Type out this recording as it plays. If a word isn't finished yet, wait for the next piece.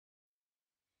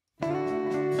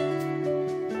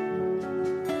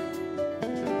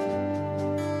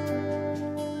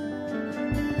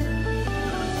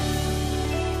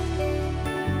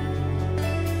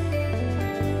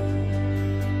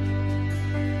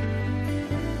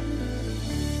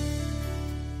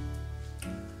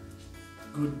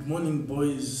Good morning,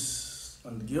 boys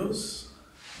and girls.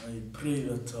 I pray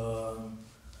that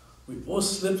we all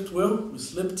slept well, we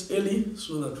slept early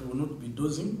so that we will not be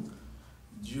dozing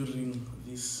during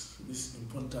this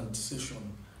important session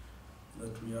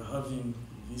that we are having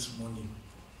this morning.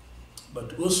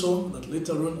 But also that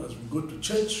later on as we go to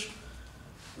church,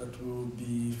 that we will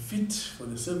be fit for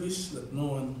the service, that no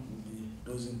one will be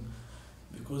dozing.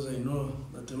 Because I know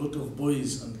that a lot of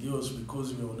boys and girls,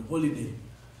 because we are on holiday,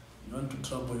 you want to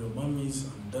trouble your mummies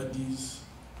and daddies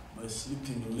by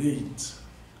sleeping late.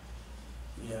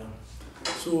 Yeah.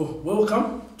 So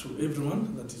welcome to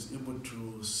everyone that is able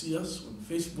to see us on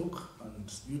Facebook and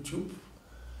YouTube.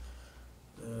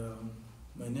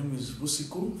 My name is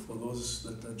Vusiku. For those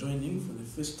that are joining for the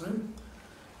first time,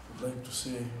 I'd like to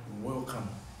say welcome.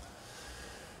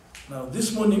 Now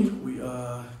this morning we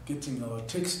are getting our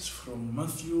text from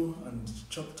Matthew and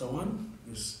chapter 1,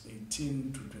 verse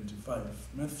 18 to 25.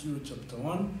 Matthew chapter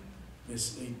 1,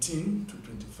 verse 18 to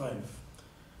 25.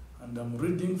 And I'm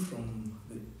reading from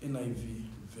the NIV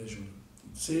version.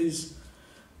 It says,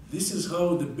 "This is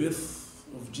how the birth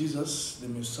of Jesus, the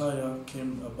Messiah,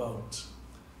 came about.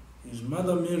 His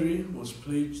mother Mary was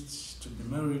pledged to be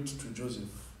married to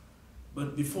Joseph.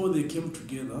 But before they came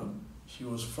together, she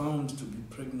was found to be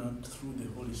pregnant through the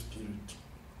Holy Spirit.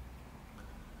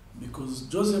 Because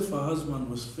Joseph, her husband,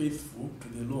 was faithful to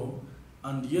the law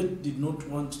and yet did not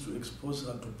want to expose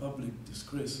her to public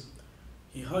disgrace,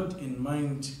 he had in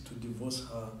mind to divorce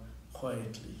her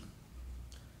quietly.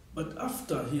 But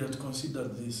after he had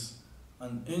considered this,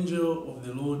 an angel of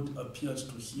the Lord appeared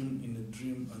to him in a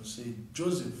dream and said,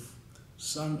 'Joseph,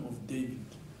 son of David,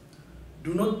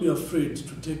 do not be afraid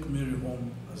to take Mary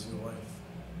home as your wife,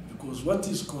 because what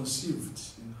is conceived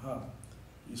in her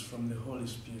is from the Holy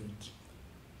Spirit.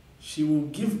 She will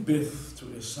give birth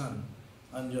to a son,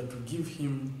 and you are to give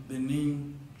him the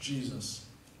name Jesus,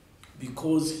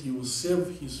 because he will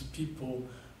save his people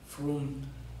from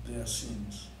their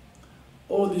sins.'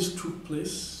 All this took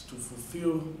place to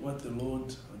fulfill what the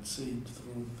Lord had said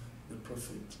through the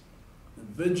prophet. 'The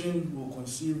virgin will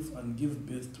conceive and give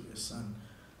birth to a son,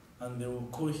 and they will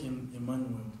call him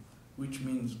Emmanuel,' which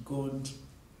means God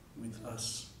with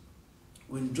us.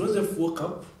 When Joseph woke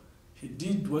up, he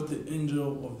did what the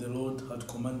angel of the Lord had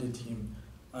commanded him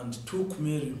and took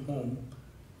Mary home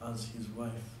as his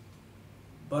wife.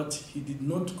 But he did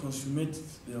not consummate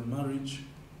their marriage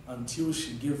until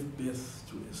she gave birth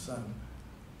to a son,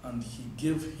 and he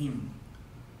gave him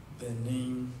the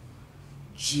name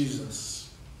Jesus."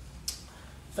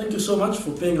 Thank you so much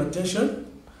for paying attention.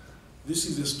 This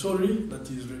is a story that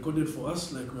is recorded for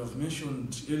us, like we have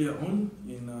mentioned earlier on,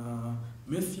 in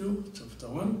Matthew chapter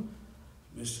 1,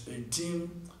 verse 18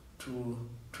 to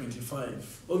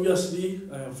 25. Obviously,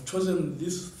 I have chosen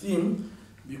this theme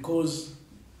because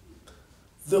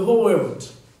the whole world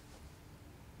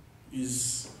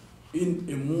is in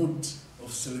a mood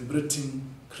of celebrating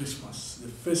Christmas, the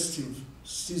festive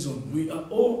season. We are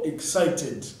all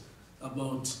excited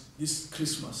about this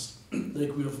Christmas,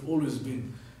 like we have always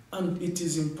been. And it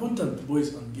is important,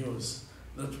 boys and girls,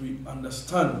 that we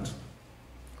understand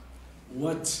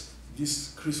what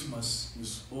this Christmas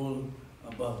is all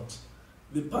about.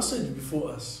 The passage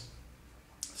before us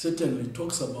certainly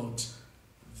talks about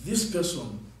this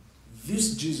person,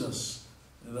 this Jesus,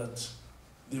 that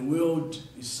the world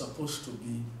is supposed to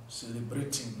be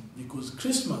celebrating, because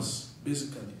Christmas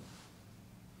basically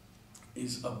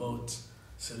is about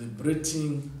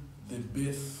celebrating the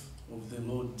birth of the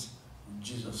Lord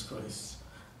Jesus Christ.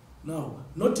 Now,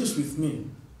 notice with me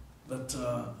that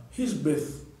his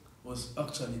birth was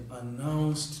actually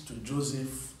announced to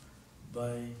Joseph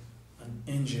by an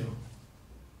angel,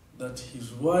 that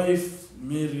his wife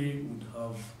Mary would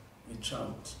have a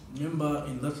child. Remember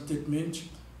in that statement,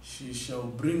 she shall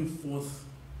bring forth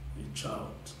a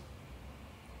child.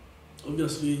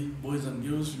 Obviously, boys and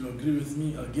girls, you agree with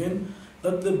me again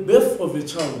that the birth of a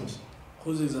child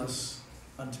causes us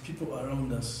and people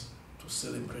around us to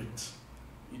celebrate.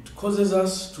 It causes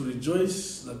us to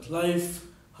rejoice that life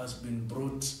has been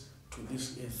brought to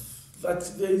this earth,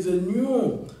 that there is a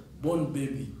new born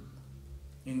baby.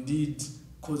 Indeed,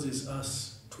 causes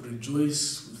us to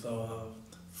rejoice with our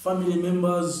family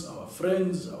members, our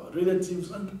friends, our relatives,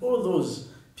 and all those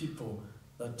people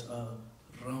that are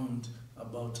round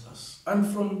about us. And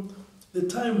from the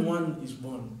time one is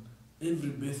born, every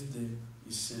birthday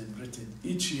is celebrated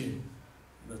each year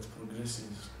that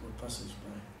progresses or passes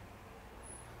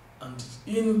by. And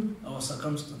in our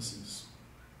circumstances,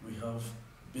 we have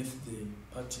birthday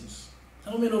parties.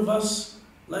 How many of us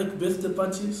like birthday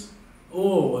parties?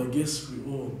 Oh, I guess we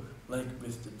all like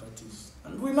birthday parties.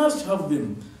 And we must have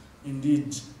them.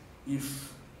 Indeed,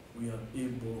 if we are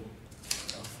able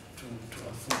to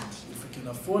afford. If we can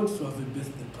afford to have a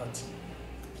birthday party,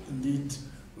 indeed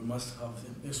we must have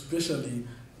them, especially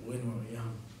when we're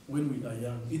young. When we are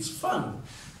young, it's fun.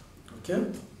 Okay?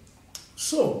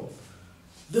 So,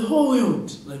 the whole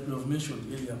world, like we have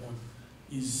mentioned earlier on,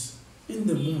 is in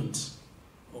the mood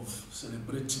of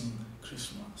celebrating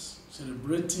Christmas,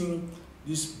 celebrating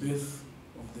this birth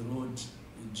of the Lord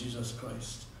Jesus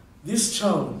Christ. This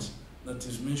child that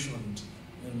is mentioned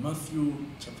in Matthew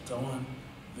chapter 1,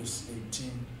 verse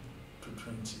 18 to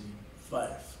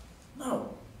 25. Now,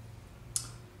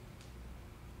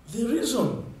 the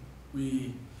reason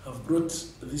we have brought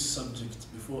this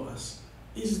subject before us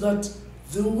is that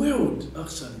the world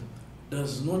actually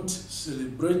does not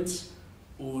celebrate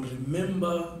or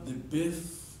remember the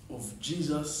birth of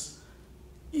Jesus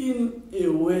in a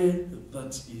way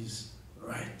that is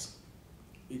right.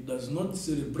 It does not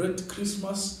celebrate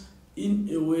Christmas in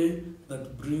a way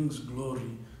that brings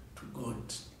glory to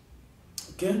God.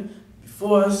 Okay?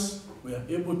 Before us, we are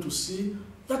able to see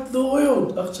that the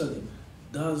world actually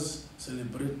does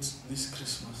celebrate this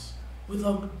Christmas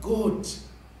without God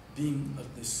being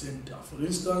at the center. For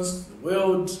instance, the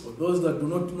world, for those that do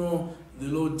not know the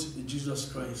Lord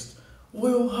Jesus Christ,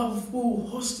 will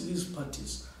host these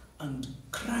parties, and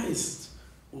Christ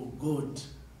or God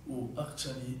will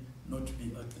actually not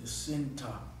be at the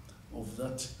center of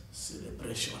that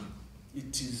celebration.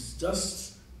 It is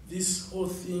just this whole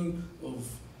thing of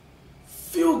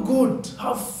feel good,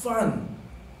 have fun,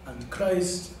 and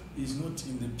Christ is not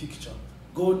in the picture.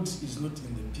 God is not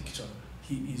in the picture.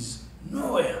 He is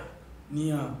nowhere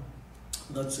near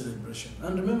that celebration.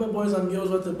 And remember, boys and girls,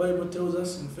 what the Bible tells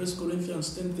us in 1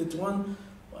 Corinthians 10:31,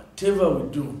 whatever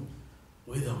we do,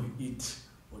 whether we eat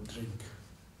or drink,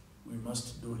 we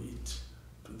must do it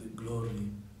to the glory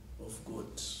of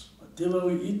God. Whatever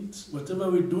we eat, whatever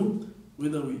we do,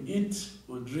 whether we eat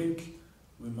or drink,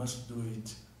 we must do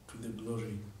it to the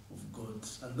glory of God.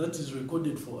 And that is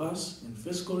recorded for us in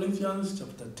 1 Corinthians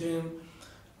chapter 10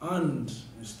 and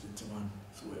verse 31.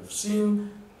 So we have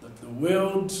seen that the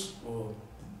world or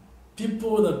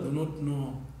people that do not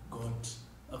know God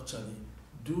actually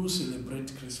do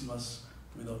celebrate Christmas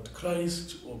without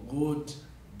Christ or God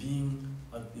being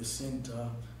at the center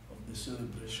of the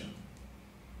celebration.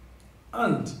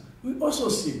 And we also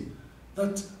see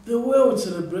that the world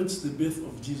celebrates the birth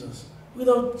of Jesus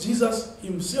without Jesus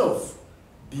himself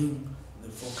being the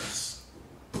focus.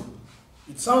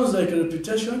 It sounds like a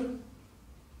repetition,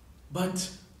 but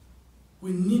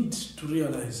we need to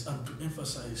realize and to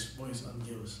emphasize, boys and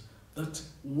girls, that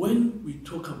when we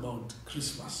talk about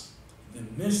Christmas, the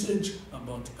message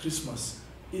about Christmas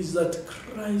is that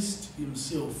Christ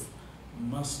himself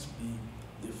must be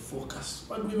the focus.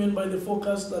 What do we mean by the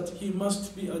focus? That he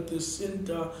must be at the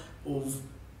center of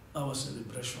our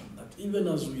celebration. That even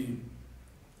as we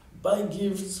buy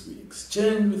gifts, we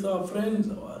exchange with our friends,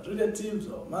 our relatives,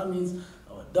 our mummies,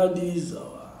 our daddies,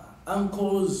 our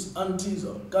uncles, aunties,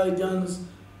 our guardians,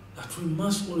 that we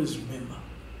must always remember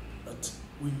that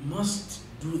we must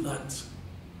do that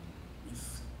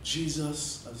with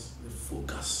Jesus as the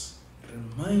focus,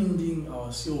 reminding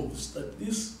ourselves that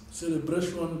this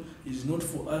celebration is not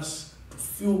for us to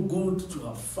feel good, to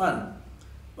have fun,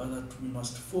 but that we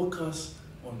must focus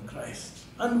on Christ.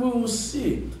 And we will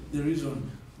see the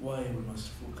reason why we must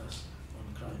focus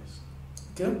on Christ.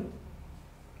 Okay?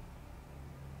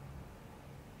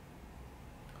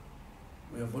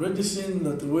 We have already seen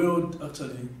that the world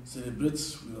actually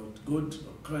celebrates without God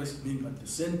or Christ being at the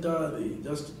center. They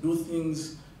just do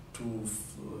things to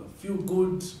feel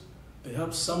good,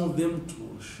 perhaps some of them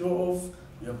to show off.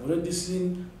 We have already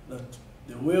seen that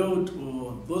the world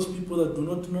or those people that do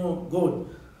not know God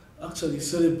actually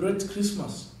celebrate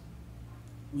Christmas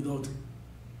without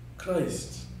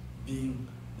Christ being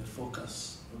the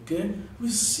focus. Okay? We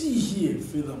see here,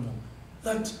 furthermore,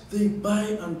 that they buy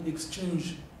and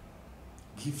exchange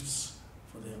gifts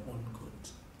for their own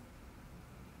good.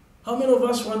 How many of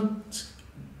us want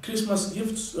Christmas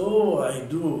gifts? Oh, I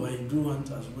do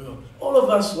want as well. All of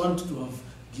us want to have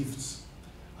gifts.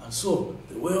 And so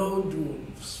the world will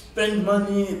spend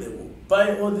money, they will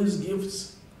buy all these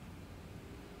gifts,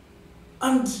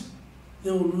 and they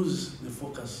will lose the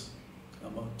focus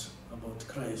about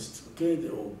Christ. Okay? They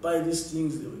will buy these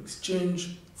things, they will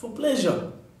exchange for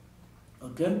pleasure.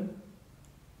 Okay?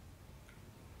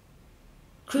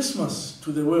 Christmas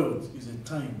to the world is a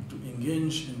time to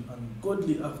engage in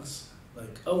ungodly acts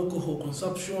like alcohol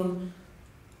consumption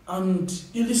and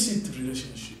illicit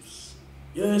relationships.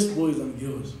 Yes, boys and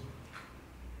girls,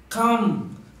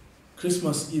 come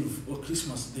Christmas Eve or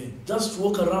Christmas Day, just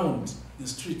walk around the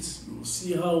streets. You will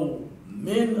see how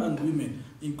men and women,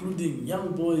 including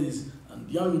young boys and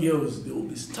young girls, they will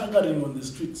be staggering on the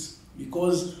streets,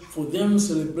 because for them,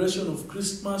 celebration of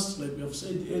Christmas, like we have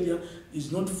said earlier,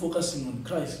 is not focusing on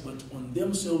Christ, but on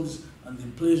themselves and the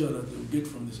pleasure that they will get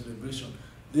from the celebration.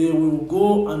 They will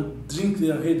go and drink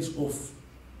their heads off.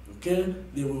 Okay?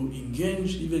 They will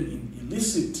engage even in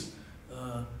illicit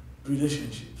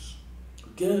relationships.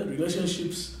 Okay?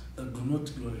 Relationships that do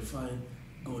not glorify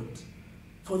God.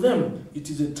 For them, it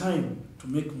is a time to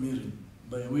make merry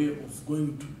by way of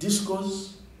going to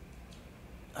discourse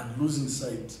and losing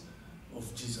sight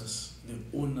of Jesus,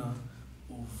 the owner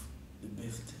of the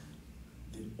birthday.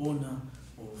 The owner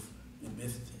of the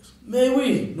birthday. May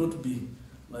we not be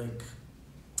like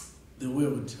the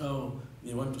world, how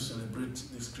they want to celebrate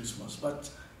this Christmas, but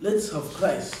let's have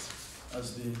Christ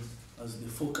as the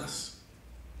focus.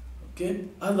 Okay?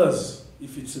 Others,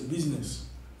 if it's a business,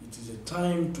 it is a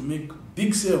time to make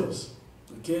big sales.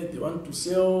 Okay? They want to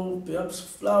sell perhaps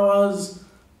flowers,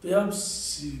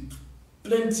 perhaps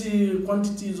plenty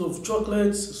quantities of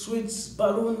chocolates, sweets,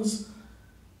 balloons,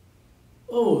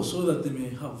 so that they may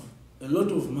have a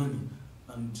lot of money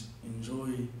and enjoy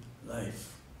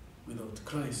life without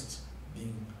Christ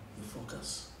being the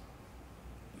focus.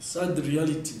 The sad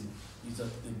reality is that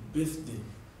the birthday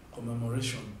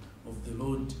commemoration of the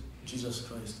Lord Jesus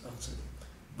Christ actually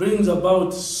brings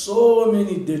about so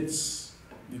many deaths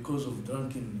because of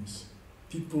drunkenness.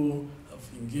 People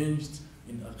have engaged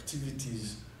in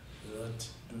activities that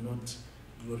do not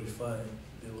glorify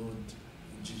the Lord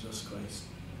Jesus Christ.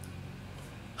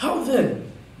 How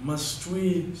then must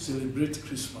we celebrate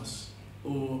Christmas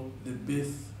or the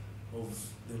birth of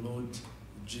the Lord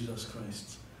Jesus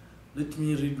Christ? Let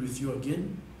me read with you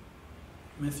again.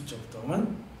 Matthew chapter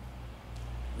 1,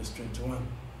 verse 21.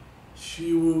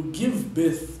 She will give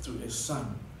birth to a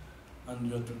son, and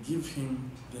you are to give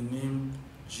him the name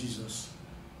Jesus,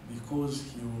 because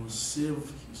he will save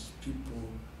his people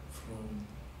from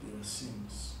their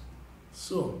sins.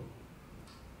 So,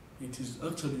 it is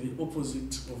actually the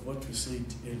opposite of what we said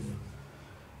earlier.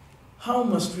 How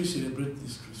must we celebrate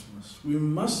this Christmas? We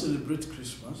must celebrate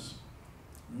Christmas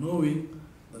knowing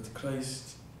that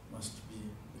Christ must be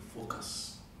the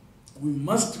focus. We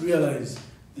must realize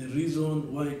the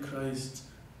reason why Christ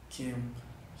came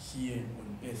here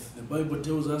on earth. The Bible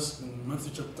tells us in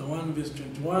Matthew chapter 1, verse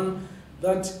 21,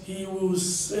 that he will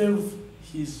save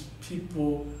his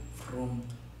people from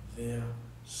their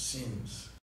sins.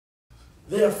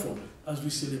 Therefore, as we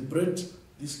celebrate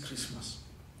this Christmas,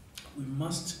 we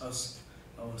must ask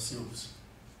ourselves,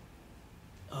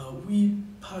 are we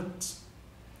part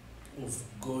of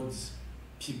God's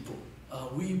people? Are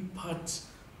we part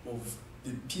of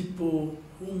the people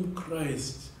whom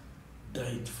Christ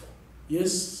died for?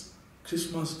 Yes,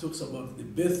 Christmas talks about the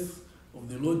birth of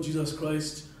the Lord Jesus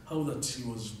Christ, how that he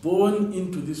was born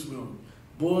into this world,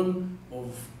 born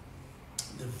of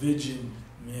the Virgin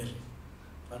Mary.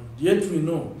 And yet we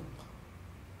know,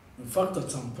 in fact, at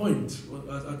some point,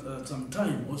 at some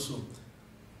time also,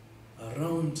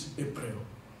 around April,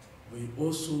 we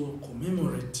also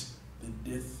commemorate the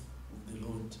death of the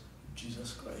Lord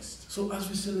Jesus Christ. So as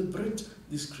we celebrate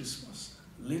this Christmas,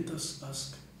 let us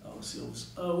ask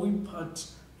ourselves, are we part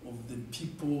of the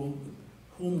people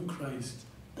whom Christ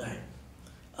died?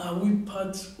 Are we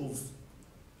part of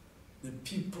the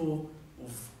people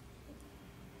of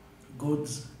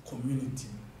God's community?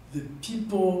 The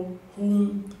people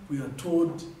whom we are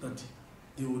told that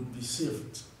they would be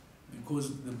saved,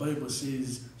 because the Bible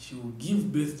says he will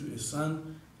give birth to a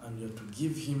son and you are to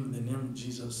give him the name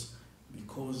Jesus,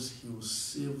 because he will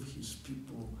save his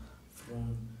people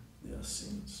from their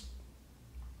sins.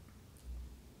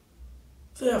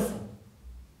 Therefore,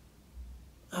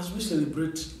 as we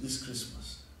celebrate this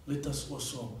Christmas, let us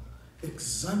also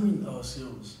examine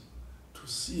ourselves to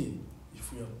see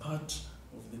if we are part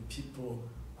of the people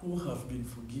who have been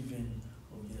forgiven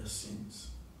of their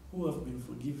sins. Who have been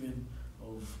forgiven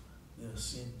of their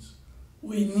sins.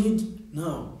 We need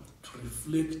now to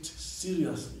reflect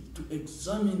seriously, to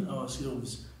examine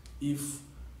ourselves if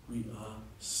we are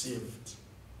saved.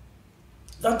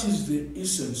 That is the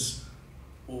essence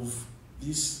of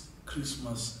this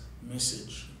Christmas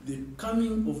message. The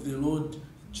coming of the Lord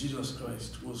Jesus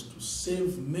Christ was to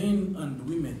save men and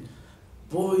women,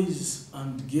 boys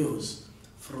and girls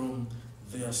from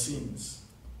their sins.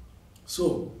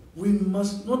 So, we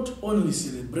must not only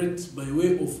celebrate by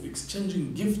way of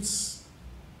exchanging gifts.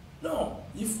 No,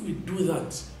 if we do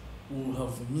that, we will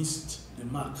have missed the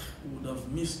mark, we would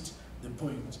have missed the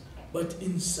point. But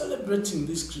in celebrating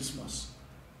this Christmas,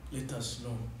 let us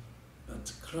know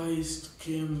that Christ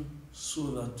came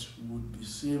so that we would be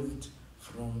saved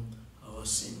from our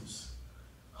sins.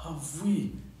 Have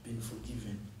we been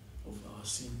forgiven of our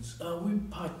sins? Are we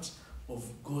part of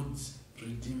God's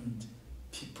redeemed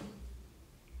people?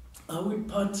 Are we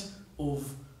part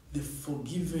of the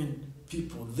forgiven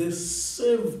people, the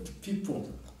saved people,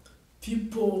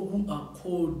 people who are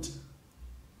called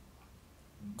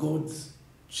God's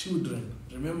children?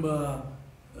 Remember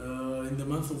in the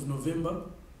month of November,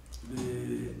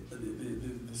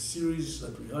 the series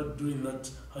that we had during that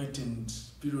heightened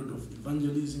period of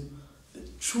evangelism, the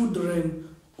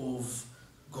children of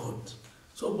God.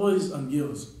 So boys and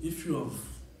girls, if you have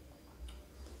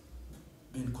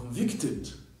been convicted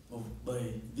by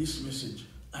this message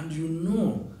and you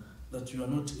know that you are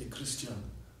not a Christian,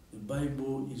 the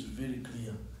Bible is very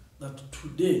clear that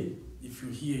today, if you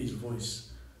hear his voice,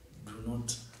 do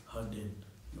not harden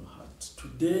your heart.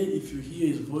 Today, if you hear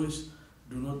his voice,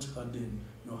 do not harden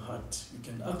your heart. You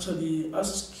can actually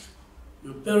ask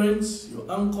your parents, your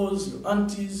uncles, your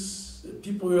aunties, the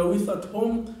people you are with at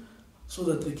home, so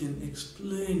that they can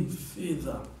explain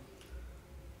further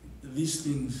these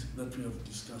things that we have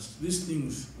discussed, these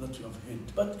things that you have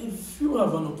heard. But if you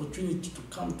have an opportunity to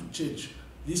come to church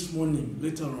this morning,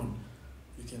 later on,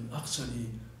 you can actually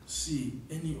see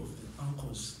any of the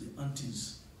uncles, the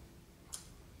aunties.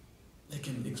 They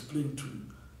can explain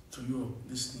to you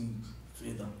these things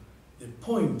further. The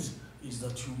point is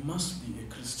that you must be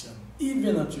a Christian.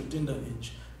 Even at your tender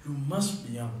age, you must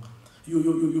be young.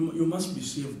 You must be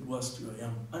saved whilst you are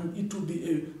young. And it will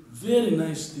be a very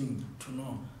nice thing to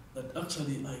know that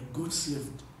actually I got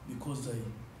saved because I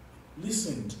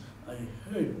listened, I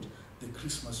heard the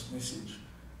Christmas message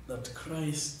that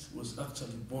Christ was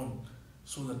actually born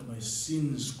so that my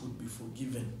sins could be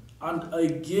forgiven. And I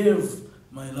gave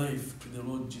my life to the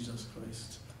Lord Jesus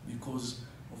Christ because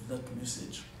of that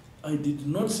message. I did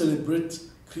not celebrate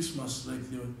Christmas like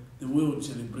the world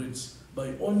celebrates,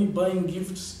 by only buying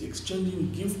gifts,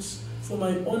 exchanging gifts for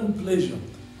my own pleasure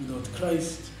without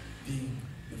Christ being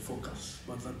the focus.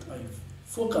 But that I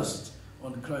focused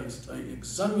on Christ. I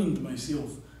examined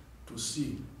myself to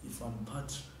see if I'm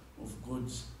part of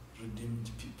God's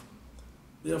redeemed people.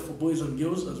 Therefore, boys and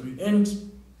girls, as we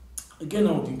end, again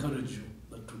I would encourage you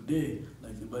that today,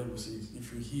 like the Bible says,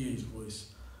 if you hear his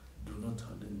voice, do not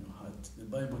harden your heart. The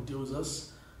Bible tells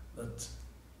us that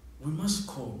we must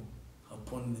call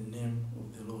upon the name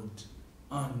of the Lord,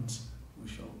 and we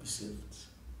shall be saved.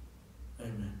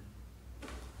 Amen.